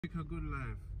A good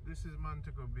life. This is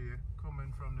Montego Bay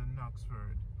coming from the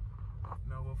Knoxford.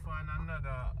 Now we'll find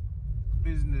another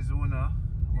business owner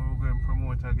where we're going to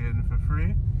promote again for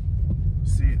free.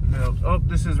 Seatbelt. Oh,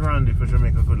 this is Randy for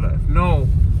Jamaica Good Life. No,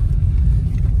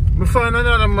 we find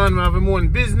another man who have his own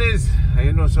business. And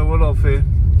you know, so we'll have to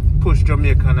push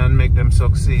Jamaican and make them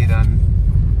succeed. And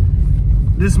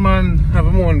this man have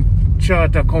his own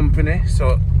charter company.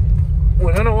 So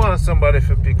we don't want somebody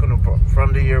to pick up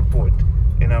from the airport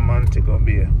in a Montego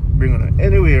Bay, bring it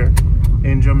anywhere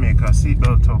in Jamaica.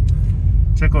 Seatbelt up.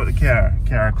 Check out the car.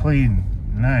 Car clean,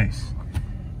 nice.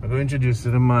 I'm going to introduce to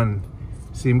the man.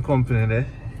 Same company there.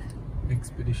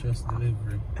 Expeditious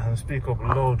Delivery. And speak up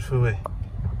loud for it.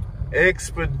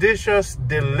 Expeditious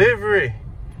Delivery.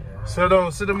 Yeah. So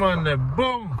down, see the man there.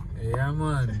 Boom. Yeah,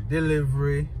 man.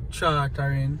 Delivery,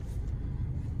 chartering,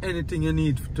 anything you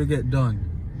need to get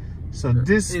done. So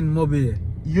this in Mobile.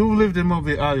 You lived in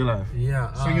Mobile all your life?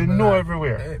 Yeah. So you know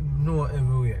everywhere? Know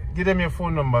everywhere. Give them your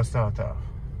phone number, start off.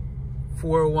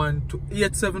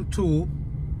 872.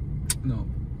 No.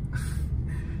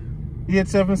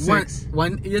 876?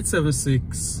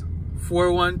 1876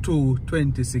 412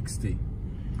 2060.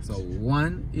 So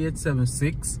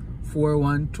 1876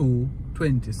 412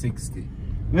 2060.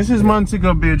 This is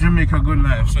Montego Bay, Jamaica Good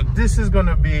Life. So this is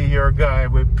gonna be your guy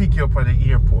will pick you up at the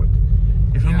airport.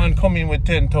 If a man come in with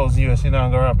 10,000 US, you're not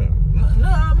gonna rob him.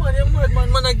 Nah, man, you're mad,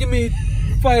 man. Man, give me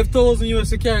 5,000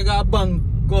 US, you can't go bank,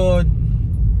 go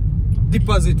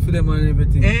deposit for them and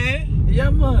everything. Eh?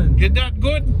 Yeah, man. You're that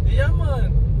good? Yeah,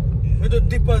 man. We do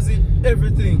deposit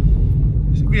everything.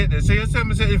 Wait, so you tell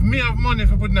me, say, if me have money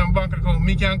for putting in a bank account,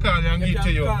 me can call you and give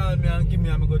to you? You can call me and give me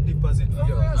and I go deposit for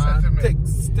you.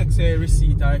 And text a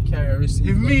receipt or carry a receipt.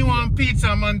 If me want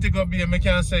pizza, Montego Bay, me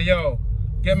can say, yo,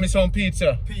 get me some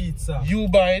pizza. Pizza. You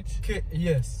buy it?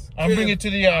 Yes. And bring it to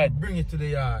the yard? Bring it to the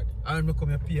yard. And me come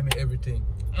and pay me everything.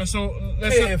 And so,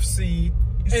 let's KFC,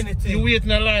 anything. You wait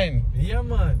in a line? Yeah,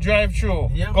 man. Drive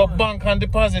through? Yeah, go man. bank and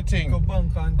depositing? Go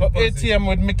bank and go deposit. ATM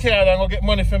with my card and go get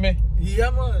money for me? Yeah,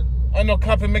 man. I no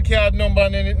copy my card number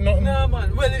and nothing? Nah,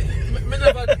 man. Well,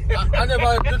 I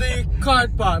never do the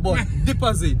card part, but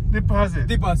deposit. Deposit?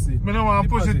 Deposit. I don't want to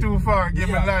push it too far, give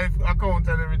me life account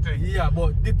and everything. Yeah,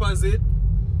 but deposit.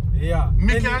 Yeah.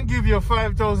 Me can give you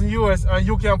 5,000 US and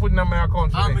you can put it in my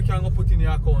account for and me can go put in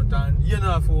your account and you don't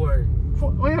have to worry.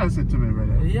 What you said to me,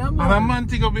 brother? Yeah, man. And a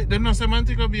Montego Bay, they don't say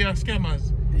Montego Bay are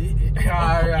scammers.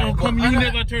 Yeah, How come you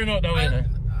never turn out that way then?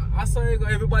 I saw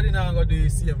everybody now go do the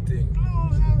same thing. No,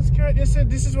 that's correct. You said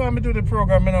this is why I do the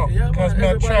program, you know. Yeah, man.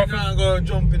 Everybody now go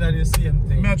jump in at the same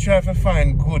thing. I try to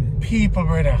find good people,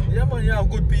 brother. Yeah, man. You have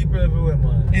good people everywhere,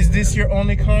 man. Is this your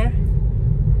only car?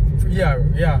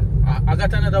 Yeah. I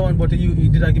got another one, but you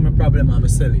did not give me a problem and I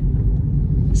sell it.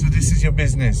 So this is your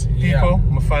business. Yeah. People,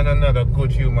 I find another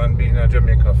good human being in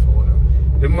Jamaica for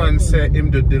you. The man said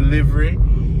him the delivery.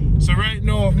 So right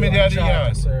now, if me at the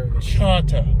yard,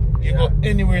 charter, you go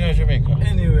anywhere in Jamaica?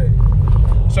 Anywhere.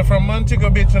 So from Montego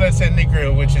Bay to, let's say,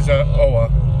 Negril, which is an hour,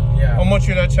 how much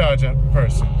would I charge a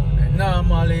person?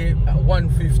 Normally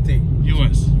 150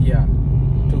 US? Yeah,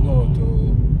 to go to,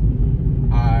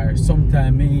 or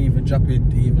sometimes may even drop it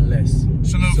even less.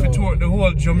 So now for tour the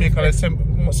whole Jamaica, let's say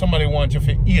somebody wants you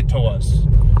for 8 hours,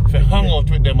 for hang out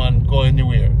with them and go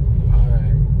anywhere.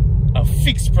 A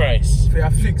fixed price. For a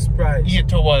fixed price.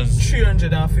 8 hours.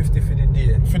 350 for the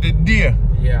day. For the day?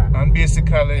 Yeah. And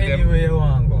basically anywhere you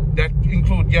want to go. That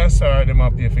include gas or them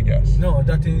have pay for gas? No,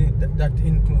 that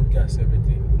include gas,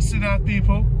 everything. See that,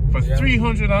 people? For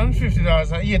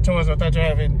 $350 and 8 hours of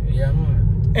driving? Yeah,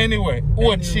 man. Anyway,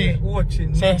 Ochi.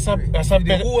 So that's a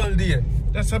better, whole day.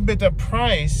 That's a better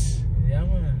price. Yeah,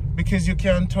 man. Because you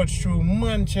can touch through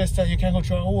Manchester, you can go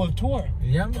through a whole tour.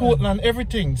 Yeah, man. Portland,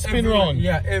 everything, spin round.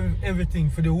 Yeah, everything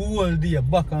for the whole day,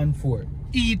 back and forth.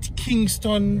 Eat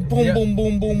Kingston, boom, boom,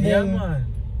 boom, boom, yeah, boom. Man.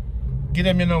 Give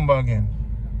them your number again.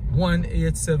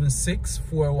 1876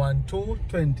 412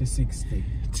 2060.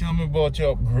 Tell me about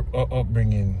your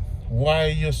upbringing. Why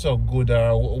you're so good,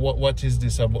 or what is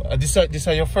this about? This is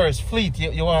your first fleet.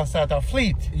 You want to start a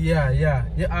fleet? Yeah.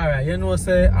 Alright, you know,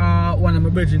 say one of my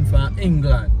brethren from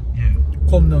England. Yeah.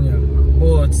 Come down here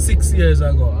about 6 years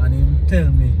ago, and he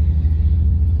tell me,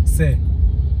 say,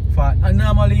 and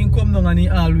normally he come down and he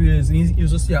always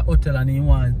used to see a hotel and he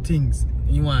want things.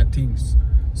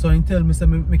 So he tell me, say,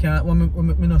 me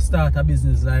not start a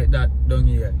business like that down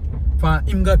here. For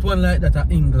him got one like that at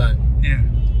England. Yeah.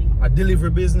 A delivery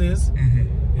business.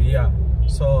 Yeah.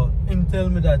 So him tell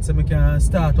me that, so me can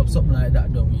start up something like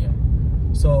that down here.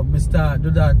 So I start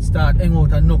hang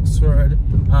out at Knoxford.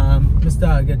 I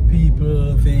start get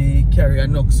people to carry a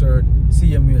Knoxford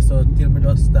same way, so till me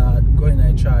just start going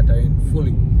and chartering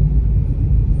fully.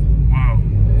 Wow.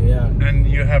 Yeah. And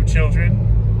you have children?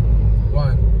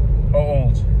 1. How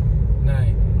old?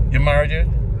 9. You married yet?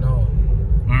 No.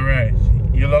 Alright.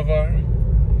 You love her?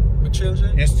 My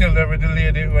children? You still there with the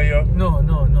lady where you? No.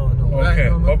 Okay.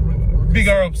 Right now, Big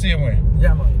her up same way.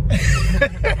 yeah, man.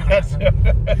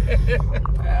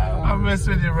 I mess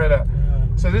with you, brother.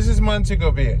 So this is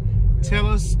Montego Bay. Tell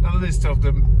us a list of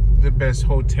the best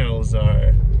hotels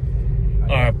or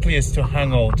place to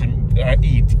hang out and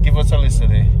eat. Give us a list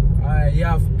of it. You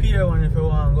have Pier 1 if you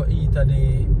want to go eat at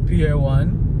the Pier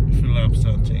 1. For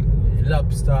lobster thing.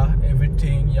 Lobster,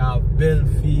 everything. You have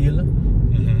Belfield.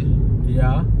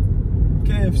 Yeah.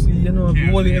 KFC, you know,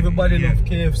 KFC, everybody loves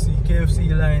KFC.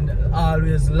 KFC line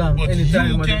always long. But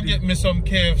anytime you can get me some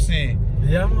KFC.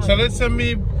 Yeah, man. So let's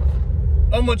say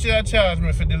how much you charge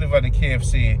me for deliver the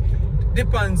KFC?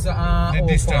 Depends on the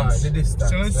distance. The distance.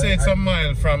 So let's say it's a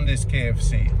mile from this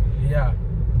KFC. Yeah.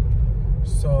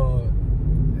 So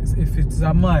if it's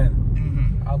a mile,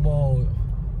 about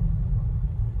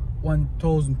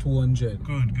 1,200.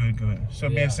 Good. So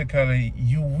basically,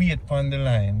 you wait on the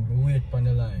line.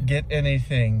 Get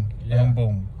anything, and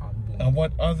boom. And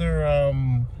what other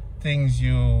things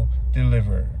you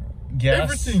deliver?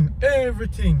 Gas?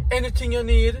 Everything. Anything you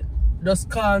need,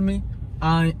 just call me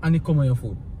and it come on your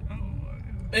food.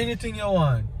 Anything you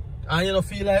want. And you don't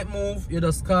feel like move, you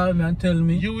just call me and tell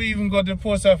me. You even go to the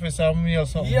post office and mail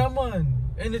something? Yeah, man.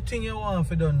 Anything you want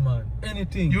for done, man.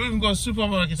 Anything. You even go to the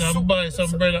supermarket and buy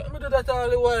some bread? I do that all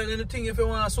the while. Anything if you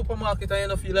want a supermarket and you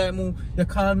don't feel like move, you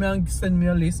call me and send me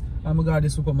a list and I go to the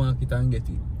supermarket and get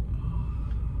it.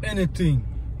 Anything.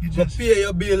 You just pay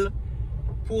your bill,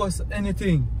 post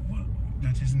anything. Well,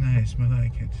 that is nice, I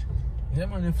like it. Yeah,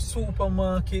 man. If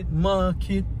supermarket,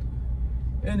 market,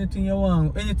 anything you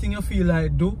want, anything you feel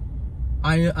like do,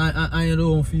 and you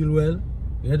don't feel well,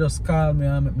 you just call me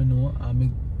and let me know and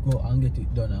me go and get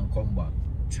it done and come back.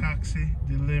 Taxi,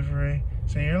 delivery.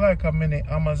 So you're like a mini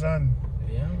Amazon.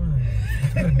 Yeah,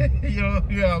 man.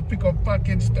 you pick up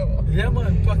package store. Yeah,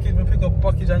 man. Me pick up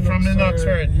package and from the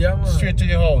Knoxford. Yeah, man. Straight to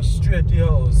your house. Straight to your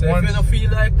house. So if you don't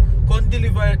feel like, come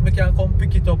deliver it, we can come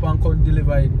pick it up and come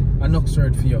deliver it at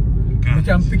Knoxford for you. We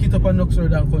can pick it up at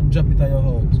Knoxford and come drop it at your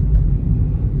house.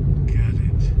 Got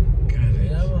it.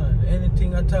 Yeah, man.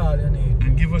 Anything at all you need.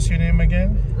 And give us your name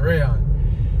again? Rayan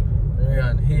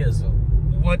Hazel.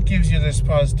 What gives you this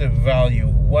positive value?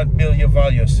 What build your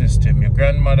value system? Your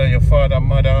grandmother, your father,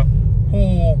 mother?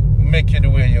 Who make you the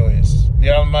way you is? The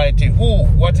Almighty. Who?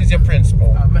 What is your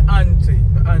principle? My auntie.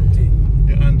 Your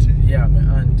auntie? Yeah,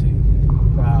 my auntie.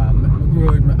 I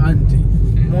grew with my auntie.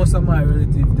 Most of my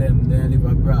relatives, they live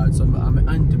abroad. So my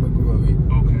auntie I grew with.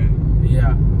 Okay.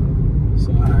 Yeah.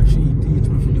 So she teach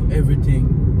me to do everything.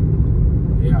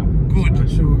 Yeah. Good.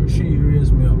 She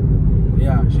raised me up.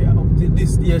 Yeah, up to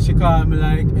this year she called me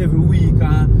like every week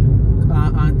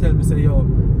and tell me say, yo,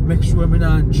 make sure me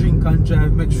not drink and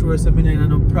drive, make sure say me not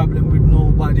no problem with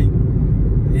nobody.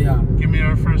 Yeah. Give me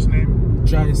your first name.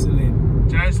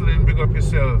 Joycelyn, big up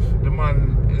yourself. The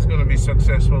man is gonna be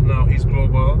successful now, he's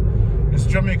global. It's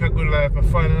Jamaica Good Life, I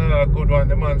find another good one.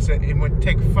 The man said he would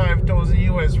take 5,000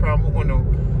 US from Uno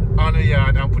on a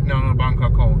yard and put it down on a bank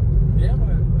account. Yeah,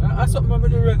 man. That's something I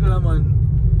do regular, man.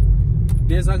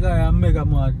 There's a guy at Mega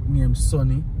Mart named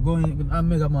Sonny. Going at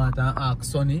Mega Mart and ask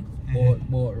Sonny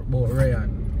about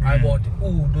Ryan. About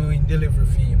who doing delivery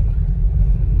for him.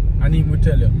 And he will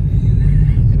tell you.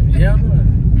 Yeah,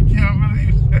 man. I can't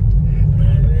believe it.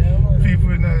 Yeah, man.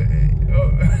 People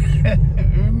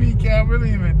me can't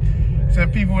believe it. So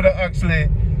people would actually,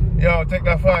 yo, take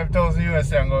that 5,000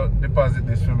 US and go deposit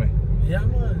this for me. Yeah,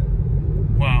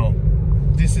 man. Wow.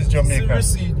 This is Jamaica.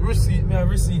 See receipt. Me have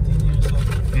receipt in here, so.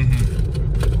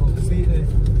 See there.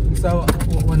 This is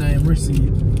when I am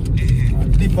receipt.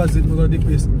 Deposit, we go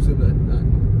deposit like that.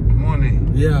 Money.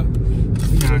 Yeah.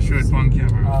 Yeah, show it on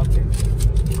camera. Okay.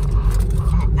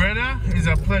 Brother, it's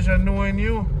a pleasure knowing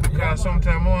you. Because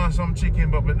sometimes I want some chicken,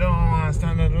 but we don't want to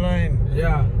stand on the line.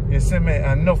 Yeah. You see me?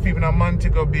 Enough people in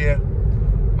Montego Bay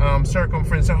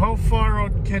circumference. So how far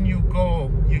out can you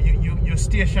go? You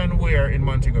station where in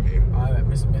Montego Bay?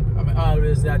 I'm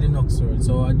always there at the Knoxford,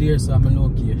 so there's my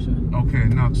location. Okay,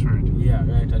 Knoxford. Yeah,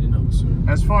 right at the Knoxford.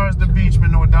 As far as the beach, we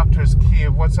know Doctor's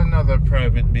Cave. What's another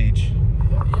private beach?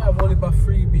 Yeah, only about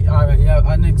 3 beach. Alright, yeah,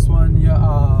 our next one, you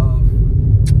have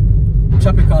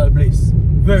Tropical Bliss.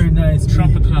 Very nice beach.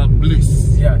 Tropical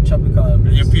Bliss. Yeah, Tropical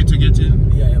Bliss. You pay to get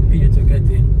in? Yeah, you pay to get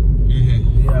in.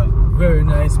 Yeah, very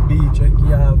nice beach.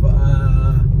 You have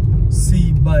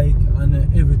sea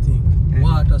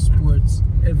sports,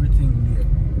 everything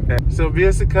there. So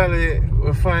basically,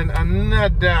 we find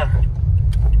another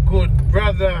good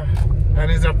brother,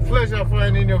 and it's a pleasure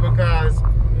finding you because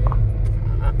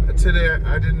today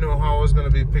I didn't know how I was going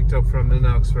to be picked up from the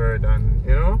Knoxford, and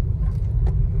you know,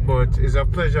 but it's a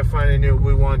pleasure finding you.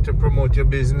 We want to promote your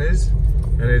business,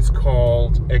 and it's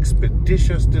called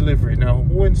Expeditious Delivery. Now,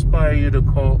 who inspired you to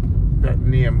call that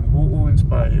name? Who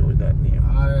inspired you with that name?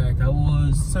 Alright, I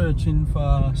was searching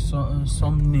for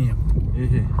some name.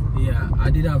 Yeah, I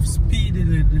did have speedy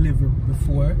delivery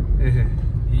before.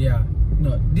 Yeah,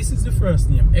 no, this is the first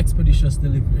name, Expeditious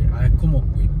Delivery, I come up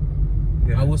with.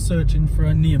 I was searching for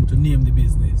a name to name the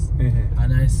business,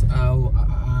 and I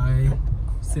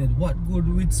said, what good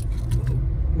with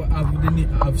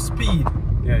have speed?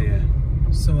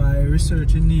 So I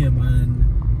researched a name and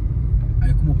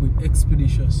I come up with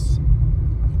Expeditious.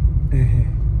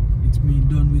 It's been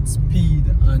done with speed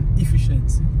and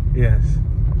efficiency. Yes.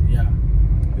 Yeah.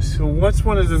 So what's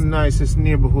one of the nicest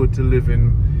neighborhood to live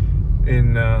in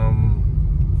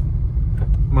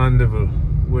Montego,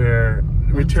 where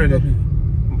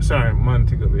returning? Sorry,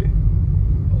 Montego Bay.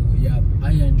 Oh yeah,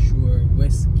 Iron Shore,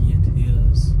 Westgate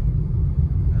Hills,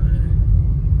 and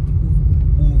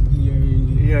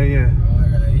Yeah.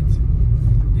 Alright.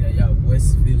 Yeah,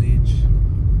 West Village.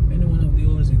 Any one of the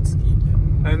housing schemes.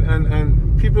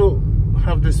 And people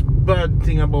have this bad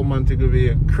thing about Montego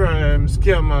Bay, crime,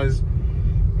 scammers.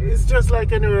 It's just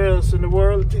like anywhere else in the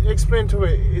world. Explain to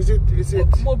me, is it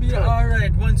Maybe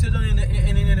alright. Once you don't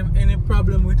any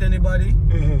problem with anybody,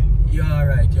 you're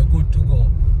alright, you're good to go.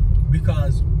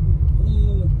 Because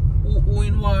who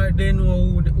in war, they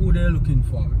know who they're looking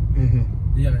for.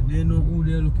 Yeah, they know who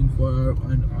they're looking for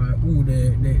and who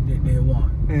they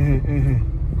want.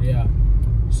 Yeah.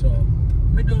 So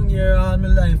me down here all my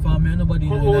life and me nobody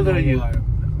How know old are you? War.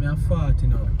 Me am 40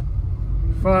 now.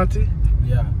 40?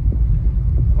 Yeah.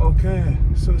 Okay.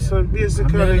 So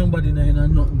basically nobody know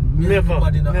nothing. Never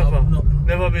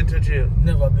been to jail.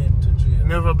 Never been to jail.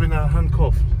 Never been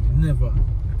handcuffed. Never.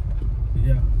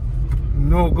 Yeah.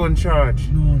 No gun charge.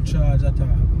 No charge at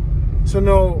all. So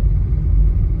now,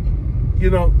 you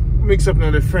know, mix up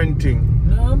now the friend thing.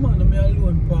 No man, I'm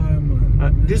alone par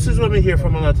man. This is what we hear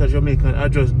from a lot of Jamaican, I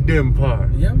just them par.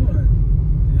 Yeah man.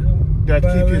 Yeah. That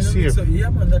keep you safe. Yeah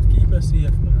man, that keep you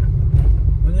safe man.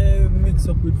 When you mix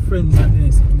up with friends and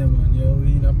this, man, you're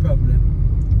in a problem.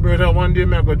 Brother, one day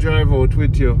I go drive out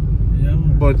with you. Yeah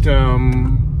man.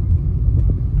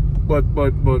 But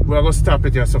we're gonna stop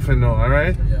it yourself for now,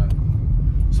 alright? Yeah.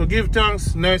 So give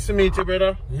thanks. Nice to meet you,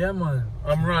 brother. Yeah man.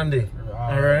 I'm Randy.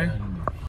 Alright?